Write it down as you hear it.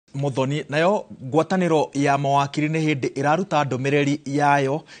Muthoni nayo ngwatanĩro ya mawakiri nĩ hĩndĩ ĩraruta ndũmĩrĩri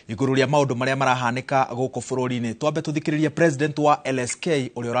yayo igũrũ rĩa maũndũ marĩa marahanĩka gũkũ bũrũri-inĩ. Twambe tũthikĩrĩrie president wa LSK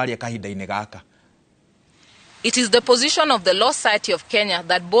ũrĩa ũraria kahinda-inĩ gaka. It is the position of the Law Society of Kenya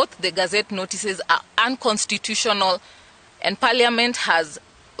that both the Gazette notices are unconstitutional, and Parliament has,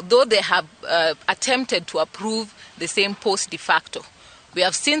 though they have attempted to approve the same post de facto. We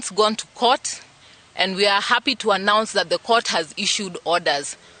have since gone to court, and we are happy to announce that the court has issued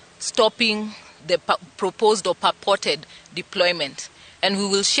orders stopping the proposed or purported deployment. And we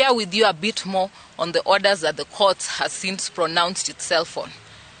will share with you a bit more on the orders that the court has since pronounced itself on.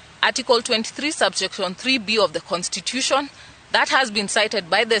 Article 23, subsection 3B of the Constitution, that has been cited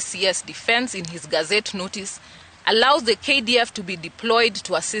by the CS Defense in his Gazette notice, allows the KDF to be deployed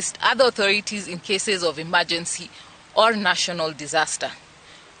to assist other authorities in cases of emergency or national disaster.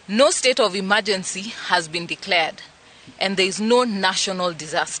 No state of emergency has been declared, and there is no national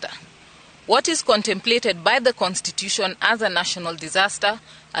disaster. What is contemplated by the Constitution as a national disaster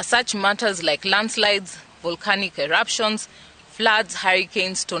are such matters like landslides, volcanic eruptions, floods,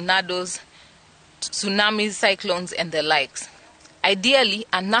 hurricanes, tornadoes, tsunamis, cyclones, and the likes. Ideally,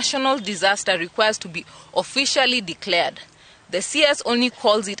 a national disaster requires to be officially declared. The CS only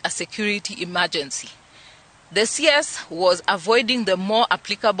calls it a security emergency. The CS was avoiding the more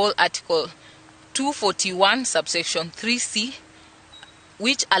applicable Article 241, subsection 3C,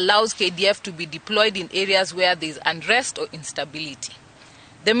 which allows KDF to be deployed in areas where there is unrest or instability.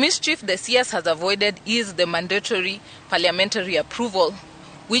 The mischief the CS has avoided is the mandatory parliamentary approval,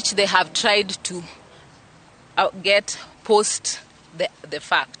 which they have tried to get post the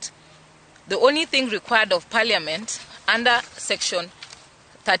fact. The only thing required of Parliament under Section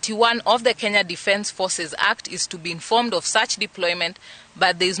 31 of the Kenya Defence Forces Act is to be informed of such deployment,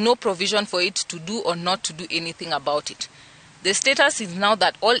 but there is no provision for it to do or not to do anything about it. The status is now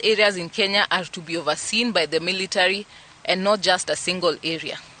that all areas in Kenya are to be overseen by the military and not just a single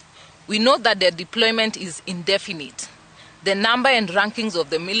area. We note that the deployment is indefinite. The number and rankings of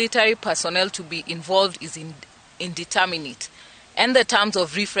the military personnel to be involved is indeterminate, and the terms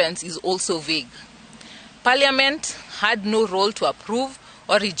of reference is also vague. Parliament had no role to approve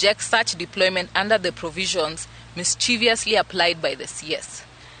or reject such deployment under the provisions mischievously applied by the CS.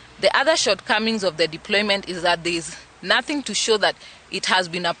 The other shortcomings of the deployment is that there is nothing to show that it has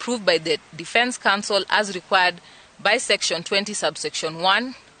been approved by the Defence Council as required by Section 20, subsection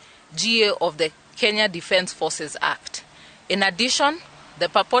 1, GA of the Kenya Defence Forces Act. In addition, the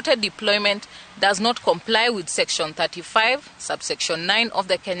purported deployment does not comply with Section 35, subsection 9 of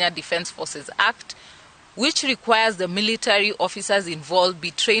the Kenya Defence Forces Act, which requires the military officers involved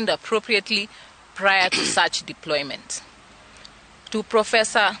be trained appropriately prior to such deployment. To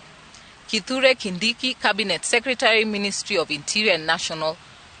Professor Kithure Kindiki, Cabinet Secretary, Ministry of Interior and National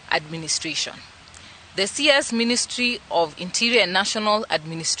Administration. The CS Ministry of Interior and National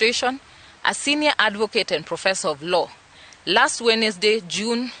Administration, a senior advocate and professor of law, last Wednesday,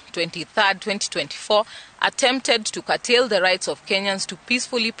 June 23, 2024, attempted to curtail the rights of Kenyans to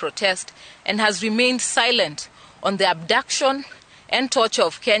peacefully protest and has remained silent on the abduction and torture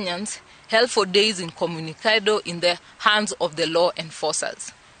of Kenyans held for days in Comunicado in the hands of the law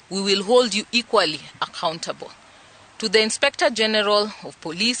enforcers. We will hold you equally accountable. To the Inspector General of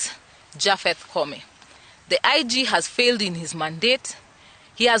Police, Japheth Kome, the IG has failed in his mandate.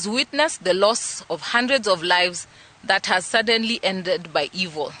 He has witnessed the loss of hundreds of lives that has suddenly ended by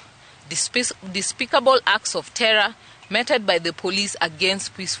evil, despicable acts of terror meted by the police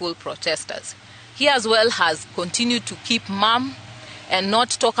against peaceful protesters. He as well has continued to keep mum and not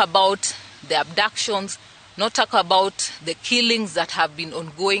talk about the abductions, not talk about the killings that have been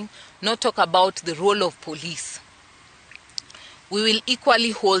ongoing, not talk about the role of police. We will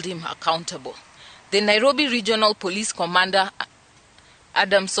equally hold him accountable. The Nairobi Regional Police Commander,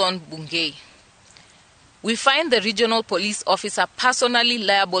 Adamson Bungei. We find the regional police officer personally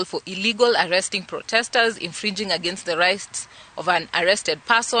liable for illegal arresting protesters, infringing against the rights of an arrested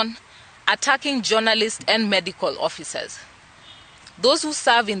person, attacking journalists and medical officers. Those who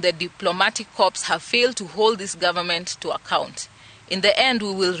serve in the diplomatic corps have failed to hold this government to account. In the end,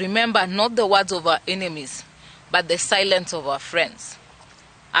 we will remember not the words of our enemies, but the silence of our friends,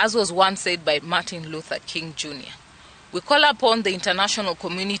 as was once said by Martin Luther King Jr. We call upon the international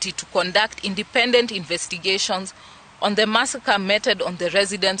community to conduct independent investigations on the massacre meted on the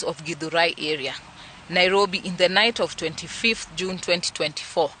residents of Githurai area, Nairobi, in the night of 25th June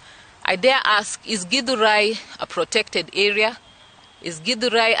 2024. I dare ask, is Githurai a protected area? Is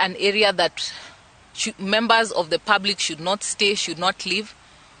Githurai an area that members of the public should not stay, should not live?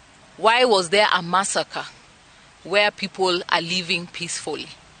 Why was there a massacre where people are living peacefully?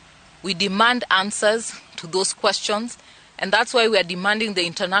 We demand answers to those questions, and that's why we are demanding the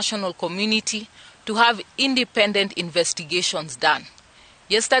international community to have independent investigations done.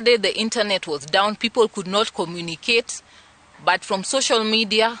 Yesterday, the internet was down. People could not communicate, but from social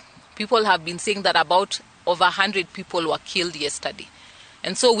media, people have been saying that about over 100 people were killed yesterday.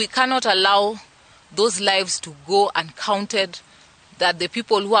 And so we cannot allow those lives to go uncounted, that the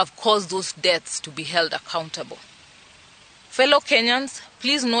people who have caused those deaths to be held accountable. Fellow Kenyans,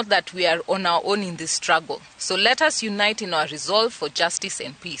 please note that we are on our own in this struggle. So let us unite in our resolve for justice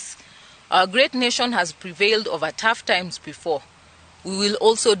and peace. Our great nation has prevailed over tough times before. We will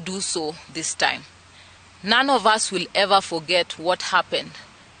also do so this time. None of us will ever forget what happened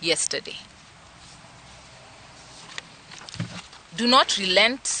yesterday. Do not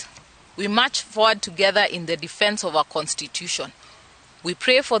relent. We march forward together in the defense of our Constitution. We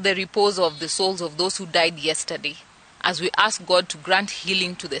pray for the repose of the souls of those who died yesterday, as we ask God to grant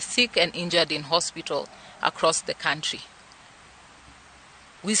healing to the sick and injured in hospital across the country.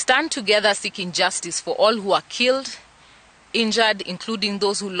 We stand together seeking justice for all who are killed, injured, including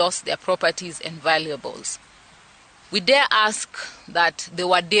those who lost their properties and valuables. We dare ask that there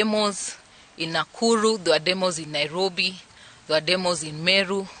were demos in Nakuru, there were demos in Nairobi, there were demos in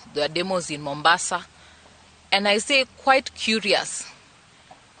Meru, there were demos in Mombasa, and I say quite curious,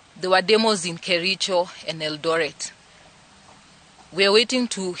 there were demos in Kericho and Eldoret. We are waiting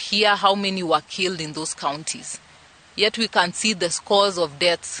to hear how many were killed in those counties. Yet we can see the scores of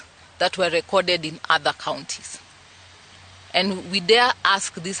deaths that were recorded in other counties. And we dare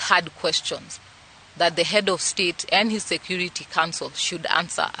ask these hard questions that the head of state and his Security Council should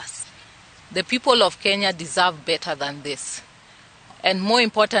answer us. The people of Kenya deserve better than this. And more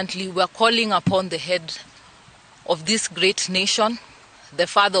importantly, we are calling upon the head of this great nation, the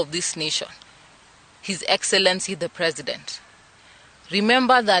father of this nation, His Excellency the President.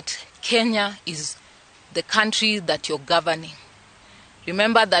 Remember that Kenya is the country that you're governing.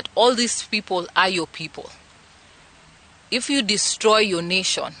 Remember that all these people are your people. If you destroy your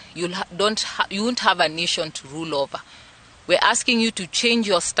nation, you won't have a nation to rule over. We're asking you to change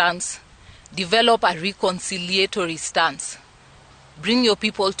your stance, develop a reconciliatory stance, bring your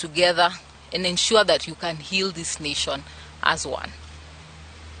people together, and ensure that you can heal this nation as one.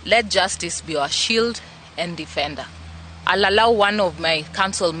 Let justice be our shield and defender. I'll allow one of my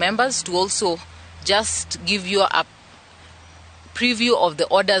council members to also just give you a preview of the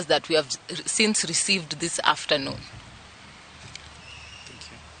orders that we have since received this afternoon.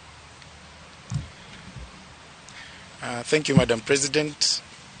 Thank you, Madam President.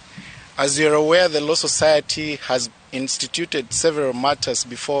 As you're aware, the Law Society has instituted several matters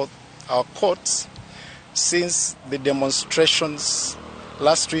before our courts since the demonstrations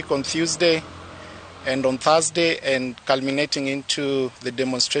last week on Tuesday and on Thursday, and culminating into the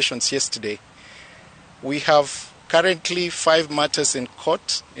demonstrations yesterday. We have currently 5 matters in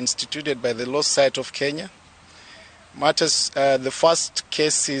court instituted by the Law Society of Kenya. The first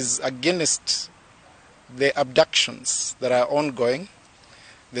case is against the abductions that are ongoing.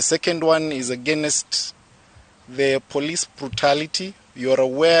 The second one is against the police brutality. You are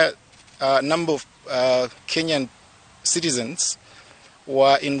aware a number of Kenyan citizens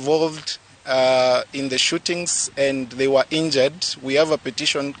were involved in the shootings and they were injured. We have a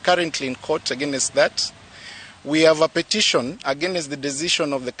petition currently in court against that. We have a petition against the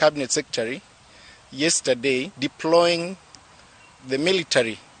decision of the Cabinet Secretary yesterday deploying the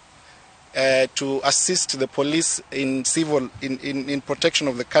military to assist the police in protection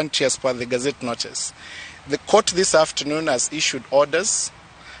of the country as per the Gazette notice. The court this afternoon has issued orders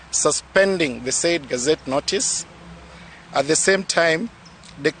suspending the said Gazette notice, at the same time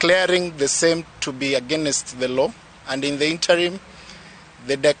declaring the same to be against the law, and in the interim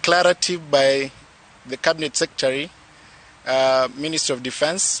the declarative by the Cabinet Secretary, Minister of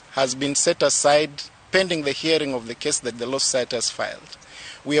Defense, has been set aside pending the hearing of the case that the Law Society has filed.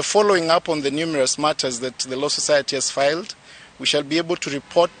 We are following up on the numerous matters that the Law Society has filed. We shall be able to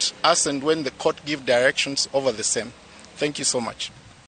report as and when the court give directions over the same. Thank you so much.